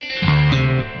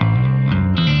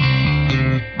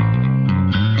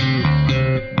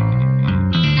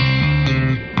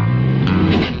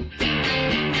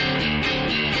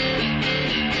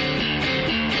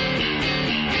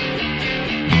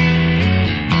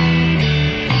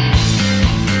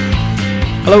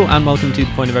Hello and welcome to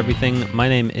The Point of Everything. My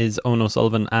name is Owen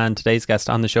O'Sullivan and today's guest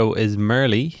on the show is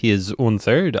Murli. He is one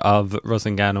third of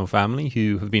Rusangano Family,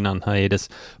 who have been on hiatus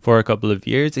for a couple of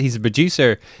years. He's a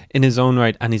producer in his own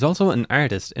right and he's also an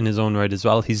artist in his own right as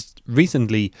well. He's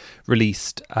recently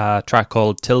released a track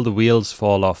called Till the Wheels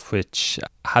Fall Off, which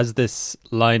has this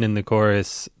line in the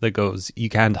chorus that goes, "You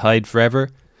can't hide forever."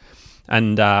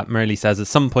 And Murli says, at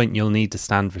some point you'll need to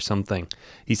stand for something.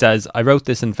 He says, I wrote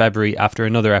this in February after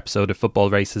another episode of football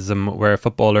racism where a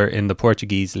footballer in the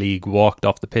Portuguese league walked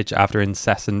off the pitch after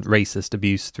incessant racist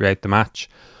abuse throughout the match.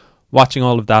 Watching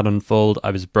all of that unfold,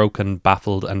 I was broken,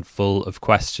 baffled and full of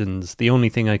questions. The only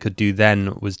thing I could do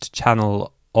then was to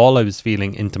channel all I was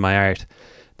feeling into my art.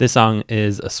 This song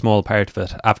is a small part of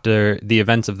it. After the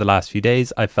events of the last few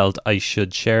days, I felt I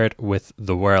should share it with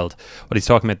the world. What he's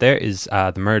talking about there is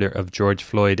the murder of George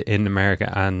Floyd in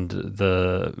America and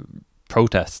the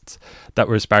protests that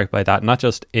were sparked by that, not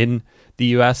just in the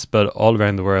US, but all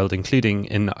around the world, including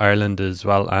in Ireland as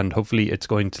well. And hopefully it's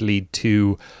going to lead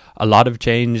to a lot of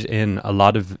change in a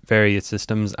lot of various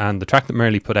systems. And the track that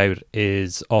Murli put out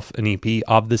is off an EP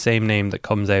of the same name that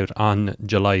comes out on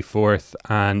July 4th.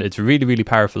 And it's a really, really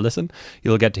powerful listen.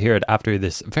 You'll get to hear it after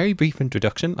this very brief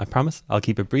introduction. I promise I'll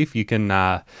keep it brief. You can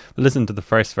listen to the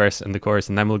first verse and the chorus,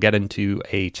 and then we'll get into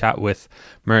a chat with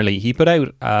Murli. He put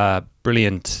out a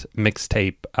brilliant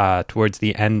mixtape towards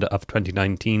the end of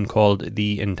 2019 called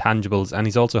The Intangibles, and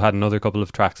he's also had another couple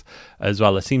of tracks as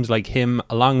well. It seems like him,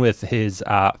 along with his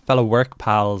fellow work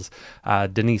pals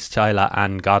Denise, Chaila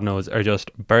and God knows, are just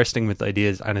bursting with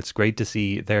ideas, and it's great to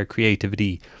see their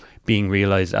creativity being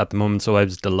realised at the moment. So I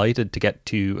was delighted to get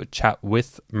to chat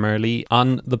with Murli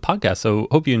on the podcast, so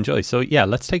hope you enjoy. So yeah,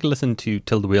 let's take a listen to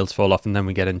Till the Wheels Fall Off, and then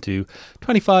we get into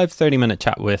 25-30 minute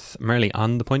chat with Murli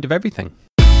on The Point of Everything.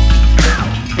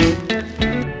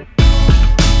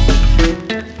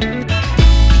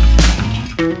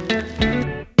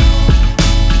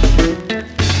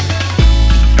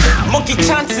 Monkey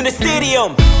chants in the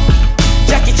stadium,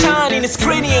 Jackie Chan in his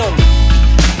cranium.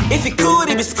 If he could,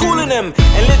 he'd be schooling them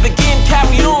and live the game,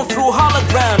 carry on through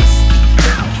holograms.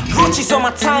 Roaches on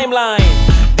my timeline,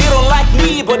 they don't like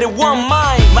me, but they want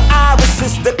mine. My iris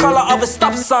is the color of a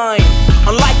stop sign.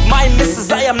 Unlike my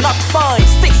missus, I am not fine.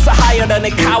 Stakes are higher than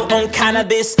a cow on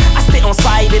cannabis. I stay on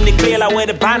side in the clear like where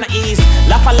the banner is.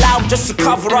 Laugh aloud just to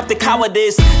cover up the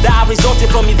cowardice that I resulted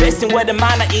from investing where the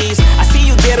manner is. I see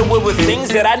you get away with things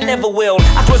that I never will.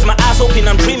 I close my eyes hoping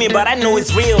I'm dreaming, but I know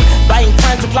it's real. Buying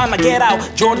time to plan my get out.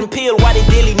 Jordan Peele, why the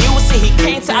Daily News say he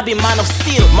can't, I be man of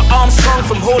steel. My arms strong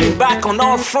from holding back on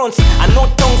all fronts. I know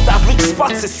tongues that reach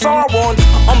spots it's all once.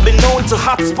 Unbeknown to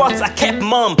hot spots, I kept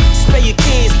mum. Spare your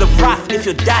kids the wrath if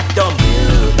you're that dumb.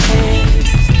 You can't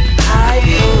hide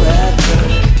forever.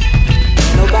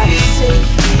 Nobody's safe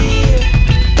here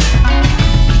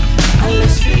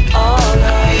unless we all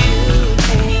are. You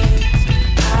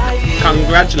can't hide forever.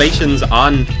 Congratulations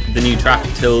on the new track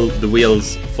Till the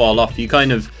Wheels Fall Off. You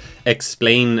kind of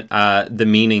explain the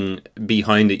meaning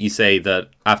behind it. You say that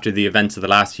after the events of the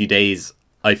last few days,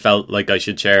 I felt like I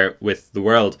should share it with the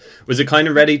world. Was it kind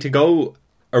of ready to go,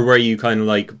 or were you kind of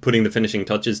like putting the finishing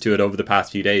touches to it over the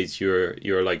past few days? You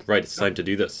were like, right, it's time to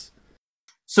do this.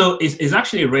 So it's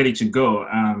actually ready to go.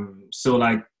 So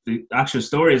like the actual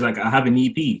story is like I have an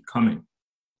EP coming.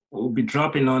 We'll be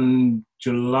dropping on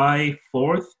July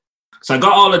 4th. So I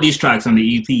got all of these tracks on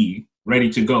the EP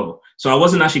ready to go. So I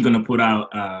wasn't actually going to put out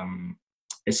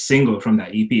a single from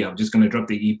that EP. I'm just going to drop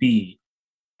the EP.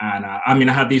 And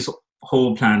I have this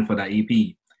whole plan for that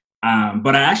EP.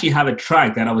 But I actually have a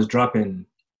track that I was dropping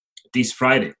this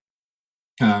Friday.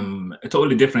 A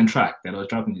totally different track that I was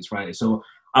dropping this Friday. So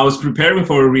I was preparing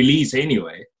for a release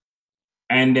anyway.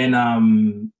 And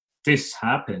then this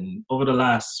happened over the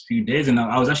last few days. And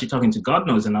I was actually talking to God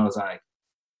knows. And I was like,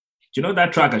 do you know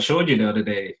that track I showed you the other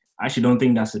day? I actually don't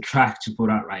think that's a track to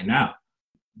put out right now.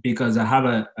 Because I have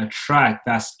a track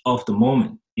that's of the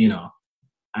moment, you know.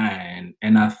 And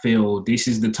I feel this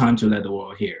is the time to let the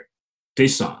world hear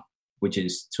this song, which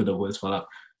is Till the Wheels Fall Off.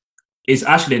 It's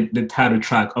actually the title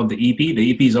track of the EP.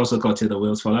 The EP is also called Till the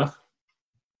Wheels Fall Off.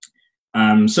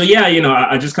 So yeah, you know,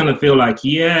 I just kind of feel like,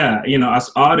 yeah, you know,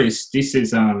 as artists, this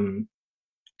is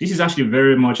actually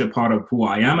very much a part of who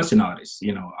I am as an artist.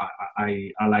 You know,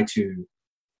 I like to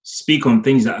speak on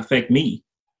things that affect me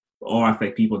or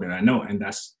affect people that I know, and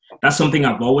that's something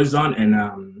I've always done,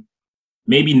 and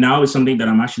maybe now it's something that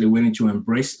I'm actually willing to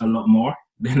embrace a lot more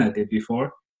than I did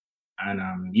before,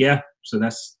 and yeah, so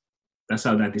that's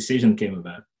how that decision came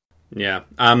about. Yeah,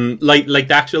 like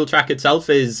the actual track itself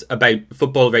is about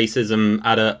football racism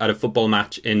at a football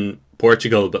match in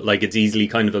Portugal, but like it's easily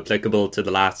kind of applicable to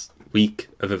the last week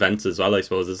of events as well, I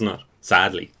suppose, isn't it?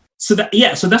 Sadly. So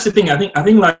that's the thing. I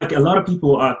think like a lot of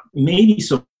people are maybe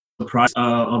surprised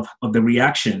of the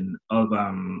reaction of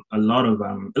a lot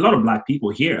of Black people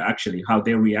here, actually, how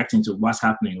they're reacting to what's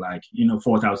happening, like,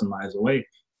 4,000 miles away.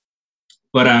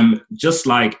 But just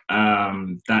like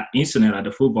that incident at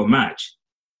the football match,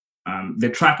 the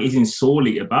track isn't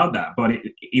solely about that, but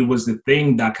it was the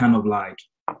thing that kind of like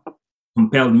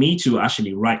compelled me to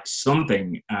actually write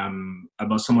something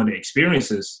about some of the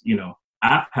experiences,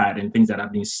 I've had and things that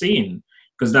I've been seeing,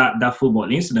 because that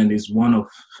football incident is one of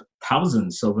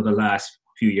thousands over the last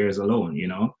few years alone,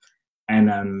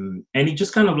 and it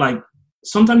just kind of like,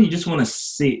 sometimes you just want to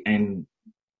sit and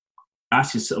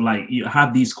ask yourself, like, you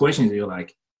have these questions and you're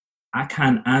like, I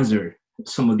can't answer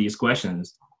some of these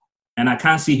questions, and I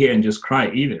can't sit here and just cry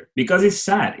either, because it's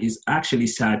sad. It's actually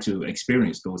sad to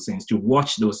experience those things, to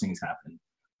watch those things happen.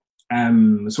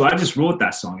 So I just wrote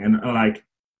that song, and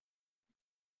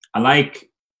I like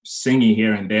singing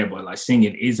here and there, but like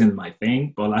singing isn't my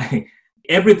thing. But like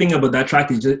everything about that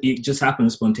track it just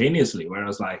happened spontaneously, where I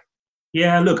was like,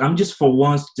 yeah, look, I'm just for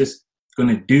once just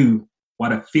gonna do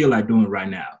what I feel like doing right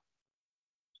now.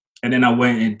 And then I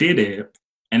went and did it.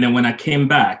 And then when I came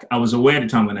back, I was away at the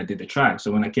time when I did the track.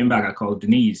 So when I came back, I called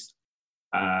Denise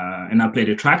and I played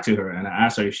the track to her, and I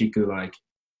asked her if she could like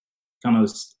kind of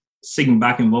sing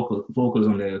backing vocals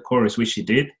on the chorus, which she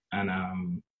did.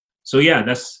 And so yeah,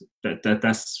 that's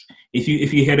if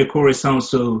you hear the chorus sound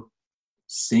so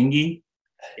singy,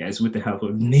 yeah, it's with the help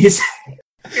of Denise.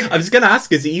 I was going to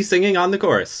ask, is you singing on the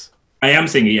chorus? I am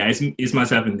singing, yeah. It's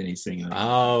myself and Denise singing.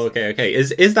 Oh, okay.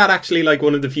 Is that actually like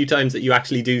one of the few times that you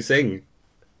actually do sing?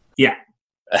 Yeah.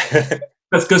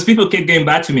 Because people kept getting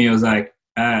back to me. I was like,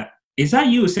 is that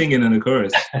you singing in the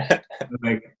chorus?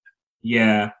 Like,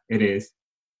 yeah, it is.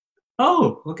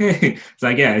 Oh, okay. It's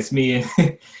like, yeah, it's me.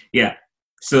 Yeah.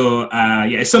 So,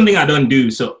 yeah, it's something I don't do.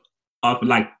 So,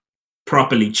 like,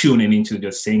 properly tuning into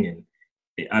just singing.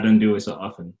 I don't do it so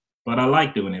often. But I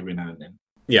like doing it every now and then.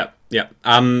 Yeah.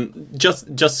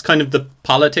 Just kind of the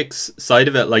politics side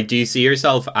of it. Like, do you see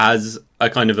yourself as a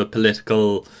kind of a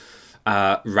political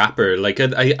rapper? Like,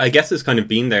 I guess it's kind of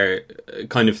been there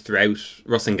kind of throughout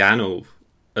Rusangano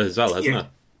as well, hasn't it?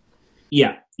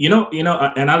 Yeah.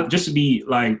 And I'll just to be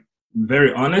like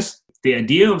very honest, the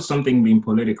idea of something being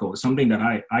political is something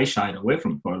that I shied away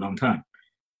from for a long time,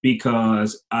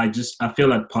 because I feel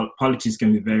like politics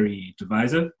can be very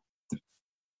divisive.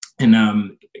 And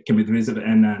it can be divisive,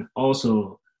 and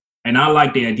also, and I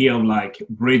like the idea of like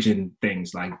bridging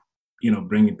things, like,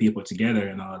 bringing people together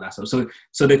and all of that stuff.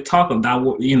 So the talk of that,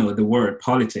 the word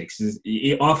politics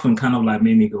it often kind of like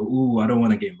made me go, ooh, I don't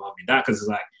want to get involved in that, because it's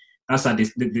like that's like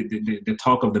the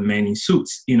talk of the men in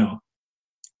suits,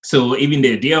 So even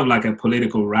the idea of like a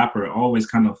political rapper always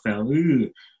kind of felt, ooh.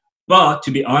 But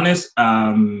to be honest,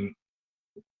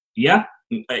 yeah,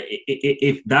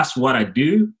 if that's what I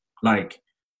do, like,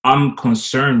 I'm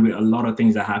concerned with a lot of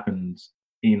things that happens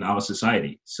in our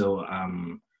society. So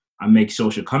I make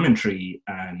social commentary,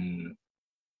 and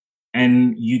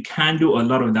you can do a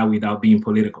lot of that without being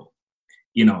political,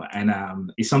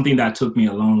 and it's something that took me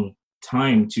a long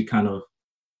time to kind of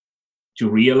to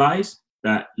realize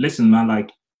that, listen, man,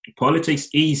 like, politics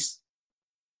is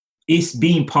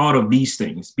being part of these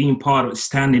things, being part of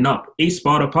standing up is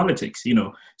part of politics,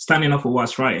 standing up for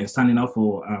what's right and standing up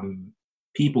for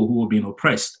people who are being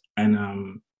oppressed.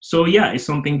 And so yeah, it's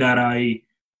something that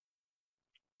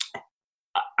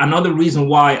another reason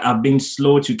why I've been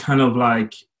slow to kind of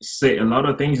like say a lot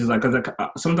of things is like, because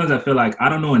sometimes I feel like I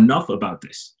don't know enough about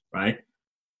this, right?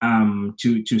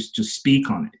 To speak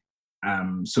on it.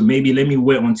 So maybe let me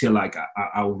wait until like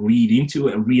I'll read into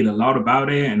it and read a lot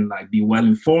about it and like be well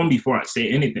informed before I say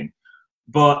anything.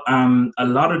 But a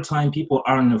lot of time people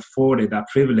aren't afforded that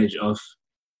privilege of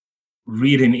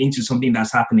reading into something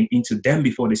that's happening into them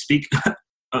before they speak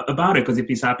about it. Because if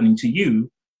it's happening to you,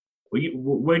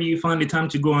 where do you find the time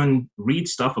to go and read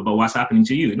stuff about what's happening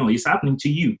to you? No, it's happening to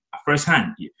you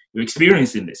firsthand. You're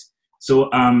experiencing this. So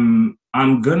I'm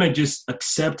gonna just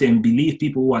accept and believe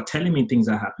people who are telling me things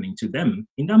are happening to them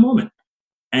in that moment.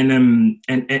 And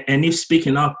if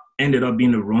speaking up ended up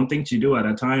being the wrong thing to do at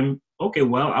that time, okay,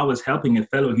 well, I was helping a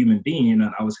fellow human being,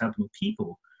 and I was helping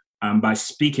people by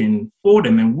speaking for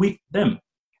them and with them.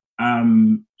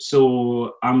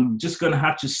 So I'm just gonna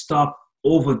have to stop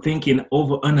overthinking,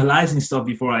 overanalyzing stuff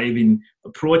before I even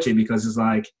approach it, because it's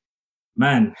like,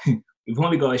 man, we've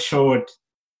only got a short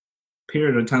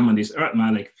period of time on this earth,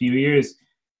 man, like a few years.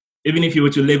 Even if you were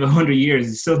to live 100 years,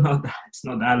 it's still not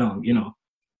that long,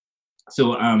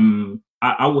 So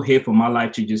I would hate for my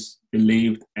life to just be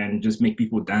lived and just make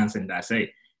people dance and that's it.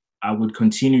 I would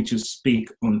continue to speak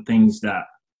on things that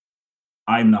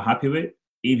I'm not happy with,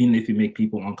 even if it make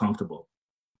people uncomfortable.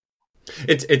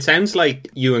 It sounds like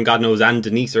you and God knows and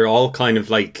Denise are all kind of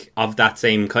like of that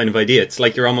same kind of idea. It's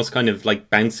like you're almost kind of like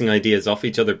bouncing ideas off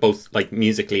each other, both like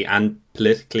musically and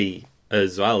politically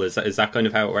as well. Is that kind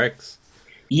of how it works?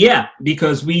 Yeah,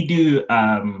 because we do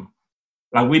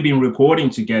like we've been recording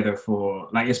together for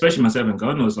like, especially myself and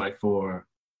God knows, like for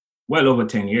well over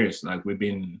 10 years. Like we've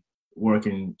been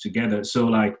working together. So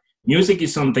like music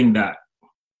is something that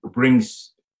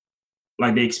brings,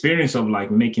 like the experience of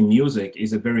like making music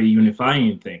is a very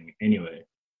unifying thing anyway.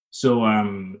 So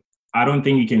I don't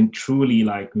think you can truly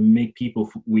like make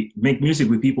music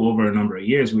with people over a number of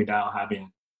years without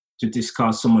having to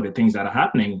discuss some of the things that are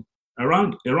happening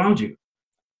around you.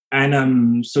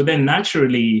 And so then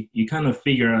naturally you kind of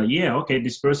figure out, yeah, okay,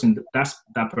 this person, that's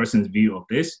that person's view of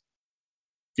this.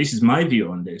 This is my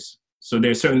view on this. So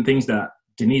there are certain things that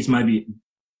Denise might be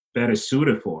better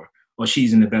suited for, or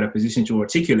she's in a better position to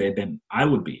articulate than I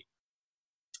would be.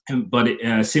 But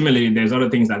similarly, there's other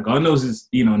things that God knows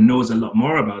knows a lot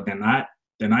more about than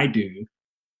I do.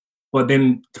 But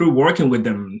then through working with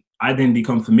them, I then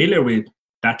become familiar with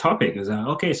that topic. It's like,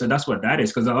 okay, so that's what that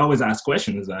is. Because I always ask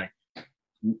questions like,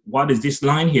 what does this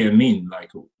line here mean?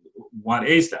 Like, what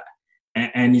is that?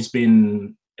 And it's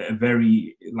been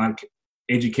very like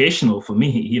educational for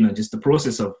me, just the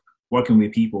process of working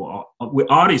with people, with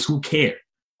artists who care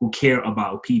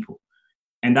about people.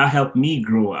 And that helped me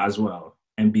grow as well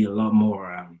and be a lot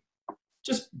more,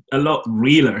 just a lot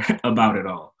realer about it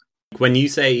all. When you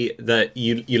say that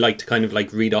you like to kind of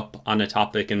like read up on a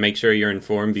topic and make sure you're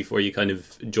informed before you kind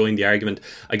of join the argument,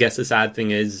 I guess the sad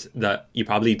thing is that you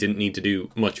probably didn't need to do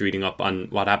much reading up on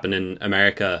what happened in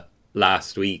America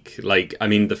last week. Like, I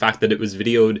mean, the fact that it was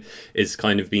videoed is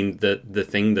kind of been the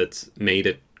thing that's made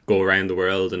it go around the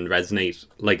world and resonate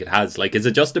like it has. Like, is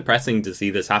it just depressing to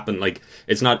see this happen? Like,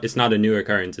 it's not a new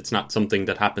occurrence. It's not something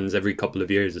that happens every couple of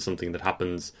years. It's something that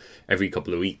happens every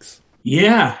couple of weeks.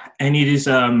 Yeah, and it is,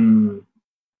 I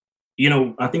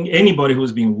think anybody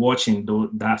who's been watching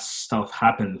that stuff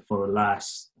happen for the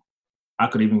last, I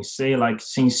could even say, like,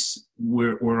 since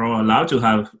we're all allowed to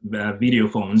have video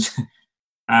phones,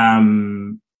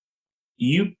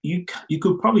 you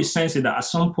could probably sense it that at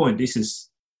some point this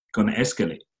is going to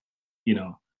escalate,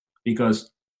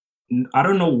 because I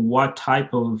don't know what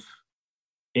type of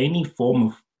any form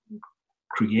of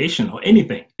creation or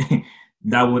anything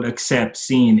that would accept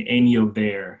seeing any of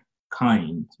their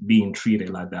kind being treated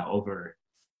like that over,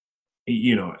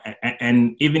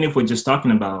 and even if we're just talking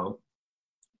about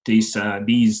these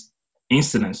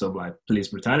incidents of like police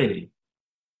brutality,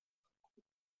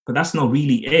 but that's not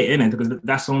really it, isn't it? Because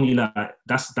that's only like,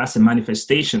 that's a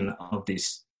manifestation of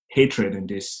this hatred and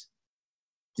this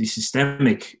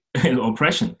systemic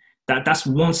oppression. That's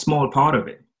one small part of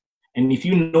it. And if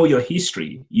you know your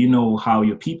history, you know how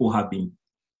your people have been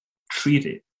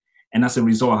treated, and as a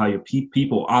result how your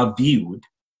people are viewed.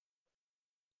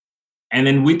 And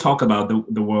then we talk about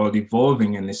the world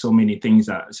evolving, and there's so many things,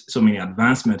 so many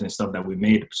advancements and stuff that we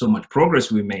made, so much progress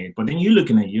we made, but then you're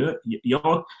looking at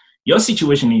your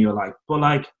situation and you're like, but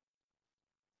like,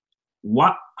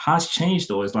 what has changed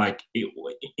though? It's like,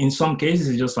 in some cases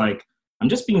it's just like, I'm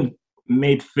just being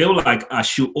made feel like I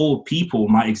should owe people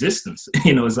my existence.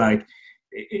 It's like,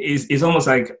 it's almost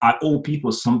like I owe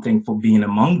people something for being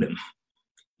among them,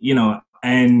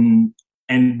 and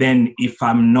then if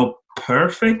I'm not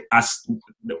perfect as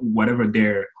whatever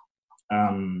their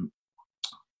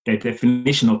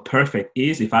definition of perfect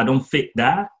is, if I don't fit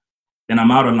that, then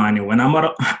I'm out of line. And when I'm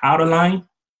out of line,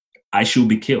 I should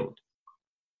be killed.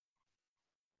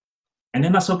 And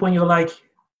then at some point you're like,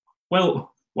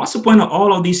 well, what's the point of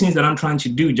all of these things that I'm trying to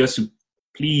do just to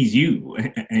please you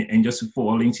and just to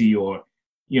fall into your,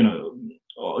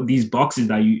 all these boxes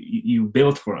that you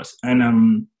built for us?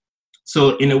 And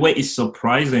so in a way, it's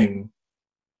surprising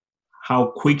how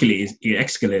quickly it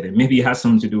escalated. Maybe it has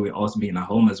something to do with us being at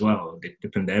home as well, the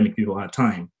pandemic, people had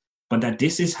time. But that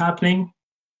this is happening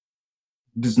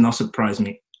does not surprise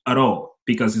me at all,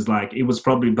 because it's like, it was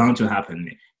probably bound to happen.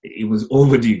 It was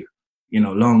overdue,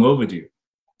 long overdue.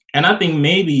 And I think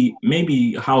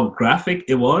maybe how graphic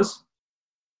it was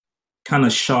kind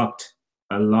of shocked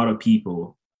a lot of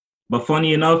people. But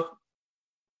funny enough,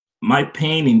 my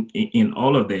pain in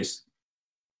all of this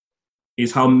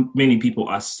is how many people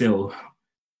are still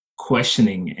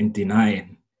questioning and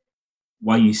denying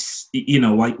why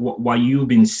why you've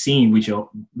been seeing with your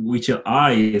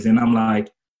eyes. And I'm like,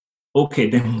 okay,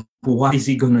 then what is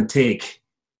it gonna take?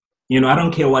 I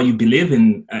don't care what you believe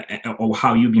in or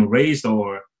how you've been raised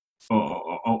or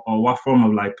or what form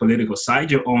of like political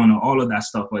side you're on, or all of that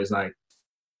stuff. But it's like,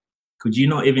 could you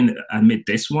not even admit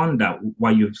this one, that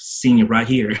what you've seen it right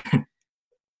here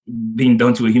being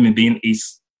done to a human being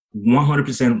is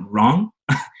 100% wrong?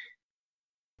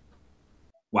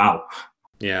 Wow.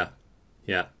 Yeah.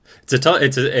 Yeah.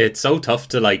 It's so tough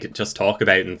to like just talk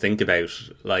about and think about.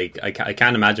 Like I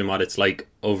can't imagine what it's like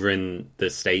over in the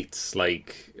States,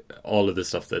 like all of the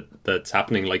stuff that's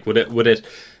happening. Like would it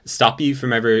stop you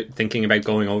from ever thinking about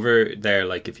going over there,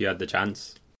 like if you had the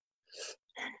chance?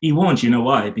 It won't. You know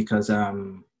why? Because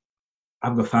I've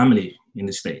got family in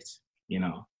the States, you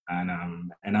know, and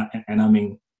I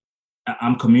mean,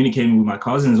 I'm communicating with my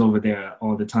cousins over there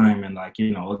all the time, and like, you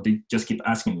know, they just keep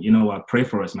asking, you know what, pray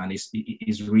for us, man.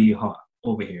 It's really hot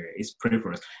over here. It's pray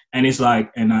for us, and it's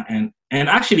like, and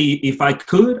actually, if I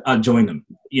could, I'd join them,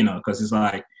 you know, because it's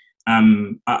like,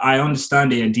 I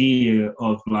understand the idea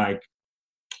of like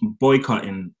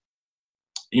boycotting,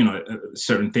 you know,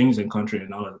 certain things in country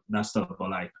and all of that stuff,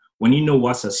 but like when you know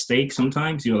what's at stake,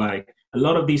 sometimes you're like, a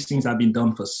lot of these things have been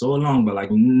done for so long, but like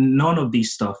none of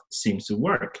these stuff seems to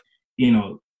work. You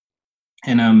know,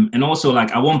 and also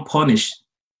like I won't punish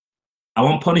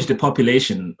the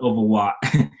population over what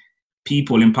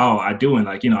people in power are doing.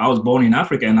 Like, you know, I was born in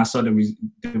Africa, and I saw the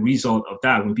result of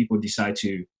that when people decide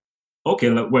to, okay,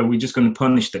 look, well, we're just going to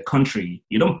punish the country.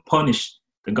 You don't punish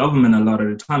the government a lot of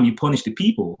the time. You punish the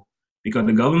people, because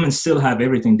the government still have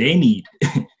everything they need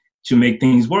to make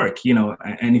things work. You know,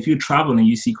 and if you travel and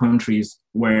you see countries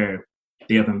where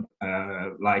they have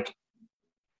like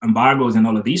embargoes and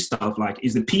all of these stuff, like,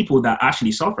 is the people that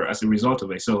actually suffer as a result of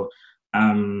it. So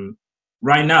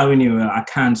right now, anyway, I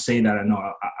can't say that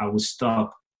I will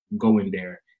stop going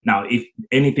there. Now, if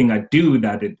anything I do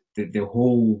that the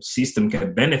whole system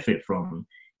can benefit from,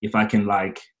 if I can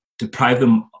like deprive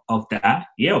them of that,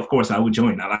 yeah, of course I would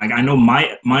join. Like, I know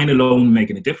mine alone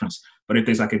making a difference, but if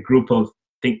there's like a group of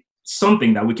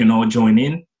something that we can all join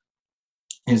in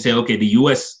and say, okay, the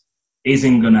US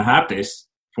isn't gonna have this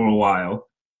for a while,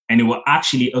 and it will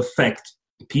actually affect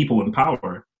people in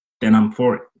power, then I'm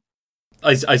for it.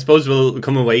 I suppose we'll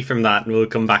come away from that and we'll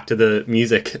come back to the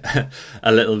music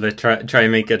a little bit, try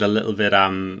and make it a little bit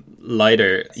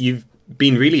lighter. You've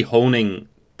been really honing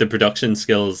the production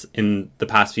skills in the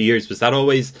past few years. Was that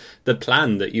always the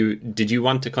plan, that did you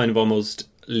want to kind of almost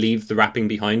leave the rapping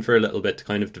behind for a little bit to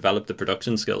kind of develop the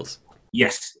production skills?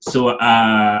 Yes. So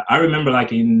I remember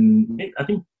like in, I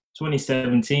think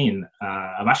 2017,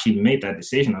 I've actually made that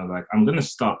decision. I was like, I'm going to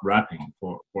stop rapping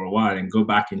for a while and go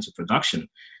back into production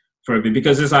for a bit,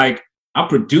 because it's like, I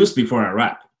produced before I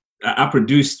rap. I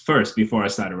produced first before I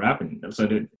started rapping. So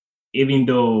that even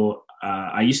though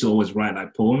I used to always write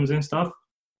like poems and stuff,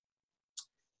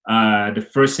 the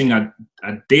first thing I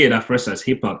did at first as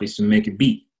hip hop is to make a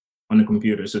beat on the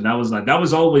computer. So that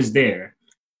was always there.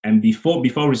 And before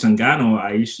Rusangano,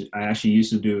 I actually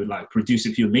used to do like produce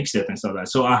a few mixtapes and stuff like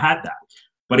that. So I had that,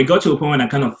 but it got to a point when I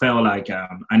kind of felt like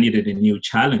I needed a new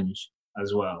challenge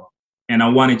as well, and I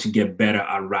wanted to get better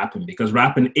at rapping, because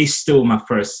rapping is still my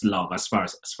first love as far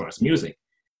as music.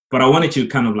 But I wanted to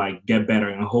kind of like get better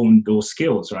and hone those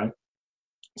skills, right?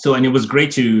 So, and it was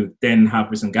great to then have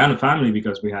Rusangano Family,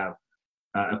 because we have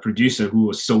a producer who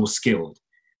was so skilled.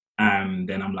 And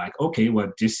then I'm like, okay,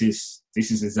 well, this is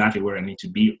exactly where I need to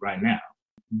be right now.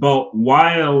 But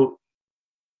while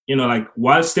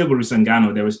still with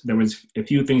Rusangano, there was a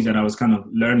few things that I was kind of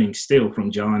learning still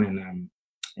from John and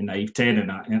Naive Ted,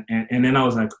 and then I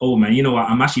was like, oh man, you know what?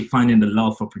 I'm actually finding the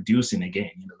love for producing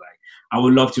again. You know, like I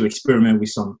would love to experiment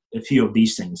with a few of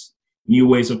these things, new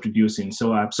ways of producing.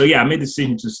 So yeah, I made the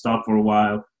decision to stop for a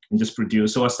while and just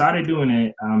produce. So I started doing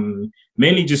it,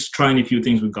 mainly just trying a few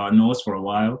things with God Knows for a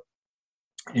while.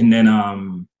 And then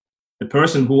the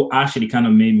person who actually kind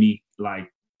of made me like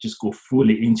just go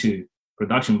fully into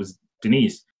production was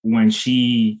Denise, when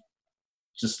she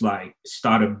just like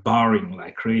started barring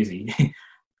like crazy.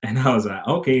 And I was like,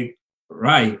 okay,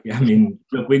 right. I mean,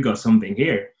 look, we got something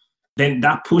here. Then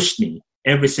that pushed me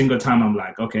every single time. I'm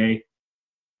like, okay,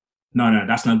 no,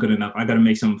 that's not good enough. I got to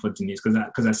make something for Denise,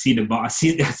 because I see the bar. I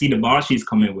see the bar she's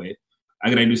coming with. I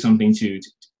got to do something to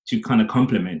kind of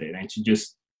complement it, and to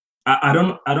just. I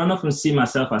don't often see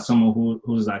myself as someone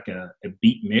who's like a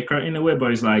beat maker in a way,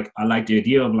 but it's like I like the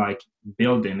idea of like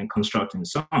building and constructing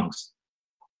songs,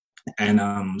 and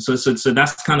so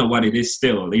that's kind of what it is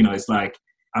still. You know, it's like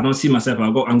I don't see myself.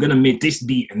 I'm gonna make this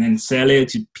beat and then sell it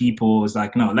to people. It's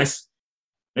like, no, let's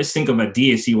think of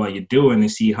idea, see what you're doing,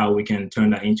 and see how we can turn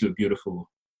that into a beautiful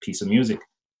piece of music.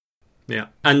 Yeah,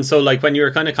 and so like when you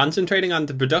were kind of concentrating on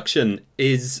the production,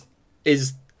 is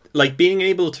like being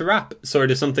able to rap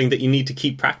sort of something that you need to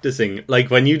keep practicing? Like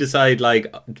when you decide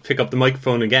like to pick up the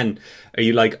microphone again, are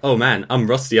you like, oh man, I'm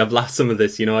rusty, I've lost some of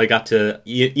this, you know, I got to,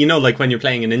 you know, like when you're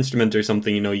playing an instrument or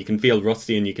something, you know, you can feel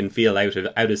rusty and you can feel out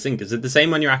of sync. Is it the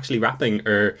same when you're actually rapping,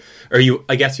 or you,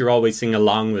 I guess you're always singing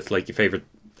along with like your favorite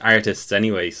artists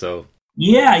anyway, so.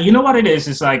 Yeah, you know what it is?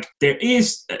 It's like there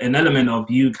is an element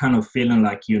of you kind of feeling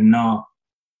like you're not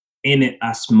in it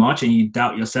as much and you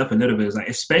doubt yourself a little bit. It's like,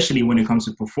 especially when it comes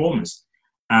to performance.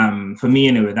 For me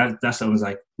anyway, that's I was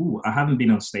like, ooh, I haven't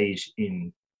been on stage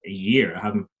in a year. I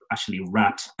haven't actually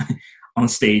rapped on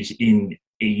stage in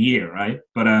a year, right?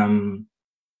 But I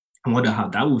wonder how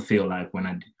that would feel like when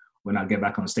I get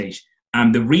back on stage.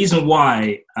 The reason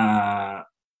why,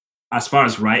 as far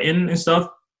as writing and stuff,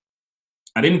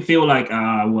 I didn't feel like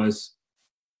I was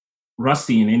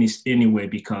rusty in any way,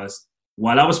 because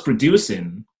while I was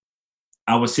producing,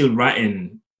 I was still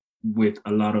writing with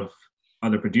a lot of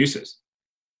other producers.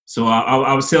 So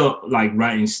I was still like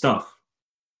writing stuff,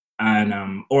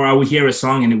 and or I would hear a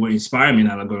song and it would inspire me and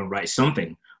I'd go and write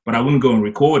something, but I wouldn't go and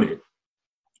record it.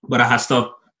 But I had stuff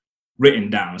written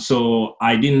down, so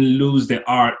I didn't lose the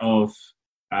art of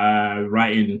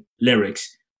writing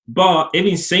lyrics. But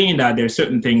even saying that, there are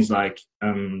certain things like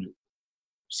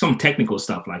some technical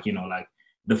stuff, like, you know, like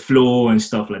the flow and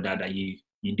stuff like that you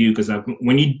do, because like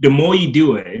the more you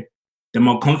do it, the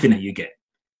more confident you get.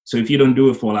 So if you don't do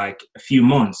it for like a few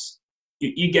months,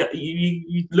 you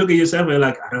look at yourself and you're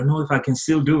like, I don't know if I can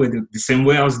still do it the same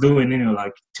way I was doing, you know,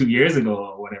 like 2 years ago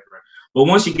or whatever. But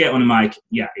once you get on the mic,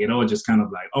 yeah, it all just kind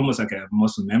of like almost like a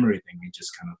muscle memory thing. You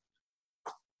just kind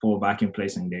of fall back in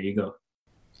place and there you go.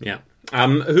 Yeah.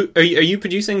 Who are you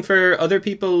producing for other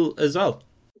people as well?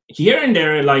 Here and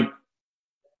there, like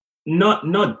not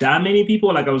that many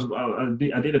people. Like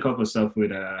I did a couple of stuff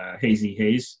with Hazy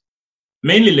Hayes,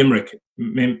 mainly Limerick,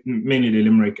 mainly the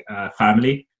Limerick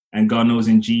family, and God Knows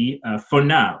in G. For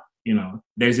now, you know,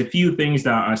 there's a few things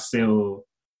that are still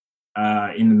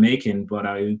in the making, but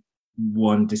I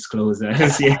won't disclose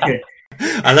that. Yeah.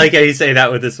 I like how you say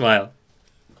that with a smile.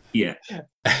 Yeah.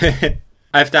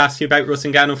 I have to ask you about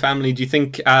Rusangano Family. Do you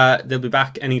think they'll be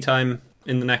back anytime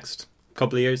in the next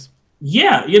couple of years?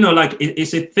 Yeah, you know, like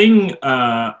it's a thing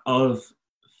of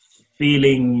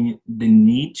feeling the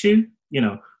need to, you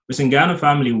know, Rusangano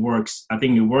Family works. I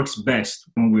think it works best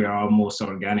when we are most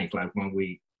organic, like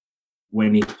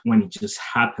when it just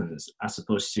happens, as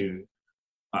opposed to.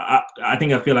 I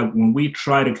feel like when we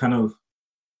try to kind of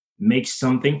make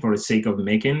something for the sake of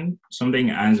making something,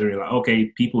 answering like,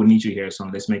 okay, people need to hear a song,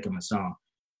 let's make them a song.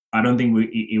 I don't think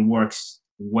it works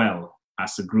well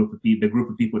as the group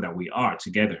of people that we are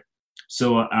together.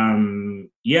 So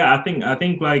yeah, I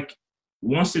think like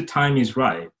once the time is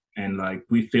right and like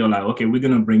we feel like, okay, we're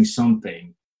gonna bring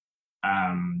something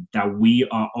that we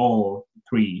are all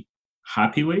three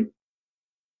happy with,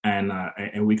 and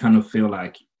we kind of feel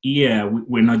like, yeah,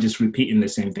 we're not just repeating the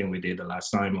same thing we did the last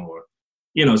time, or,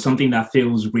 you know, something that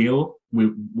feels real,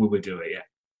 we would do it, yeah.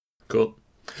 Cool.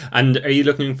 And are you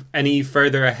looking any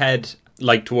further ahead,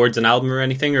 like towards an album or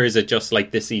anything, or is it just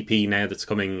like this EP now that's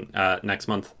coming next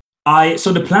month?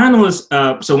 So the plan was,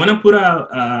 so when I put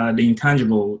out the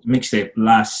Intangible mixtape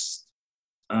last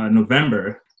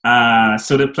November,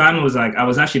 so the plan was like, I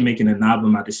was actually making an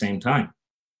album at the same time.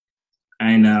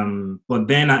 And but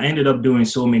then I ended up doing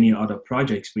so many other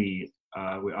projects with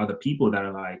other people that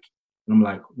are like, and I'm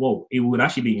like, whoa, it would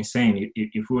actually be insane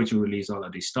if we were to release all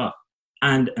of this stuff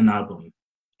and an album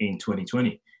in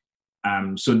 2020.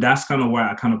 So that's kind of where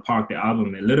I kind of parked the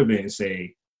album a little bit and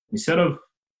say, instead of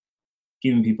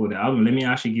giving people the album, let me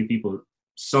actually give people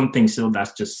something still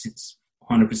that's just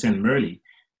 100% Murli.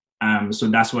 So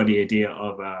that's where the idea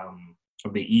of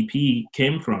the EP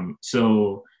came from.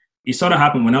 So it sort of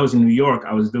happened when I was in New York.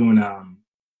 I was doing,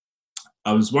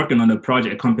 I was working on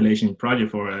a compilation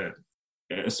project for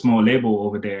a small label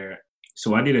over there.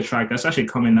 So I did a track that's actually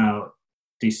coming out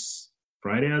this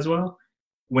Friday as well.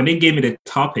 When they gave me the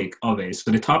topic of it,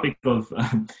 so the topic of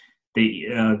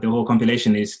the whole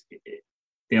compilation is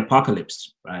the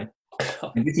apocalypse, right?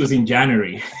 And this was in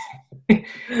January.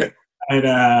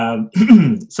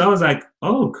 And so I was like,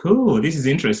 oh, cool, this is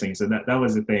interesting. So that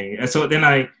was the thing. And so then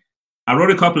I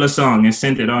wrote a couple of songs and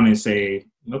sent it on and say,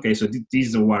 okay, so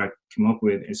these are what I came up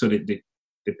with. And so they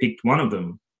picked one of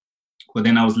them. But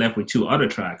then I was left with two other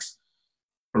tracks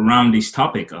around this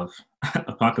topic of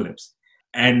apocalypse.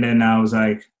 And then I was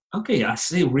like, okay, I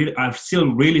still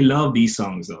really love these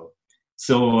songs though.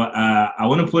 So I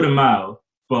want to put them out,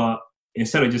 but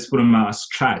instead of just putting them out as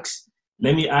tracks,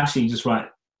 let me actually just write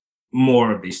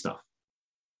more of this stuff.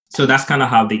 So that's kind of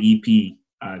how the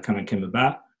EP kind of came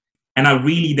about. And I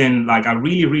really then like I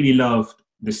really loved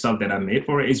the stuff that I made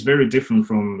for it. It's very different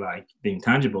from like the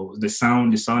intangibles, the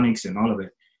sound, the sonics, and all of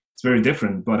it. It's very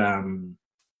different, but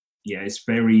yeah, it's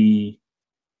very.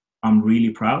 I'm really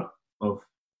proud of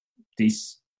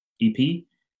this EP,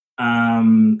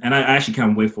 and I actually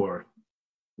can't wait for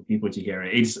people to hear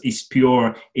it. It's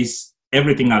pure. It's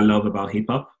everything I love about hip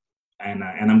hop, and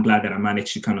I'm glad that I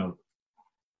managed to kind of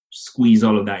squeeze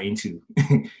all of that into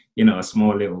a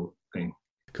small little thing.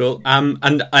 Cool.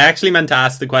 And I actually meant to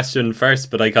ask the question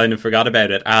first, but I kind of forgot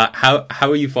about it. How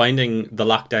are you finding the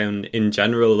lockdown in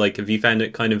general? Like, have you found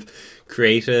it kind of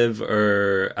creative,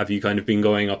 or have you kind of been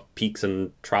going up peaks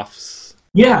and troughs?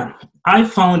 Yeah, I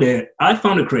found it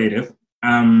creative.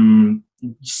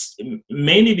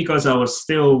 Mainly because I was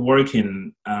still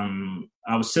working.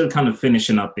 I was still kind of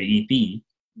finishing up the EP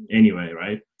anyway,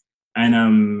 right?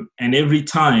 And every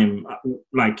time,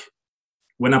 like,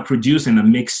 when I produce and I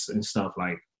mix and stuff,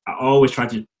 like I always try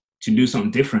to do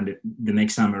something different the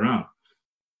next time around.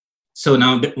 So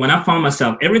now when I found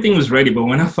myself, everything was ready, but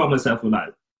when I found myself with like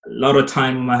a lot of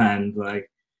time in my hands, like,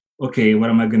 okay, what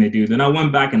am I going to do? Then I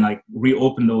went back and like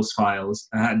reopened those files.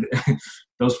 I had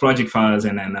those project files,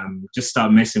 and then just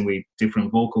start messing with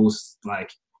different vocals,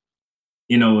 like,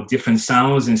 different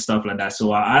sounds and stuff like that.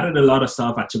 So I added a lot of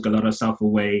stuff. I took a lot of stuff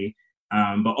away.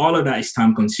 But all of that is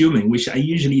time consuming, which I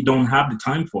usually don't have the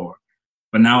time for.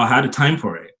 But now I had the time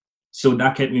for it. So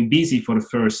that kept me busy for the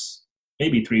first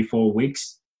maybe 3-4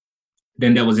 weeks.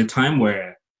 Then there was a time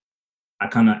where I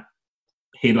kind of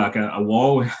hit like a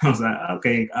wall. I was like,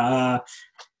 okay,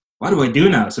 what do I do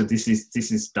now? So this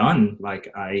is done.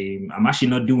 Like I'm actually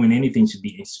not doing anything to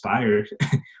be inspired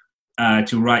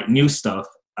to write new stuff.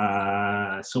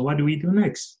 So what do we do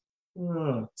next?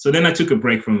 So then I took a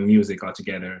break from music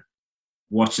altogether.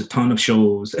 Watched a ton of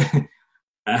shows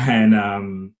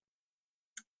and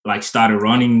like started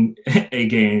running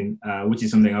again, which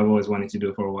is something I've always wanted to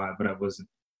do for a while, but I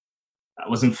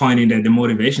wasn't finding the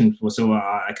motivation for. So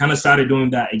I kind of started doing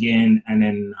that again, and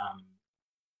then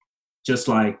just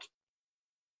like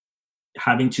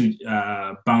having to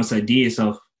bounce ideas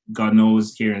off God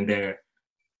knows here and there.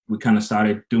 We kind of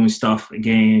started doing stuff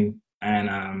again,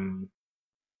 and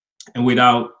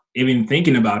without even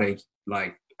thinking about it,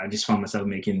 like, I just found myself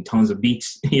making tons of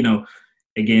beats,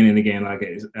 again and again,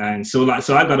 and so I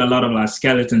got a lot of like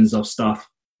skeletons of stuff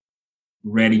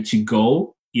ready to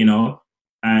go,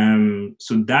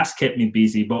 so that's kept me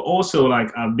busy. But also,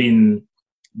 like, I've been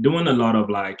doing a lot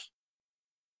of like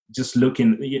just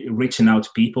reaching out to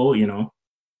people,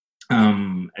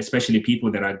 especially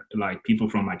people that I like, people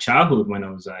from my childhood when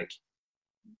I was like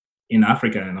in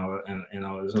Africa and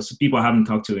all those people I haven't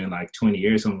talked to in like 20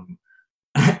 years, some of them.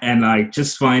 And like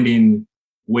just finding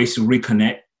ways to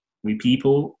reconnect with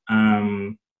people.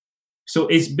 So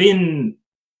it's been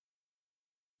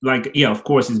like, yeah, of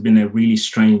course, it's been a really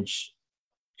strange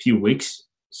few weeks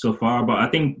so far. But I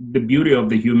think the beauty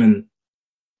of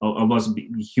of us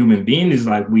human beings is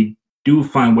like we do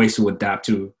find ways to adapt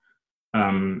to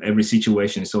every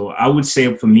situation. So I would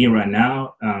say for me right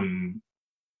now,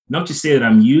 not to say that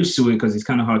I'm used to it, because it's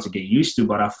kind of hard to get used to,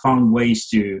 but I found ways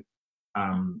to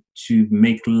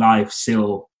make life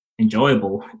still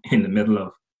enjoyable in the middle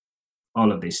of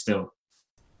all of this still.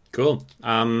 Cool.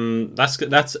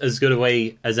 That's as good a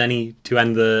way as any to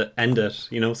end it.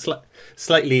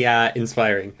 Slightly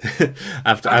inspiring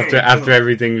after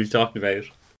everything we've talked about.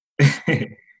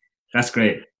 That's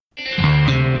great.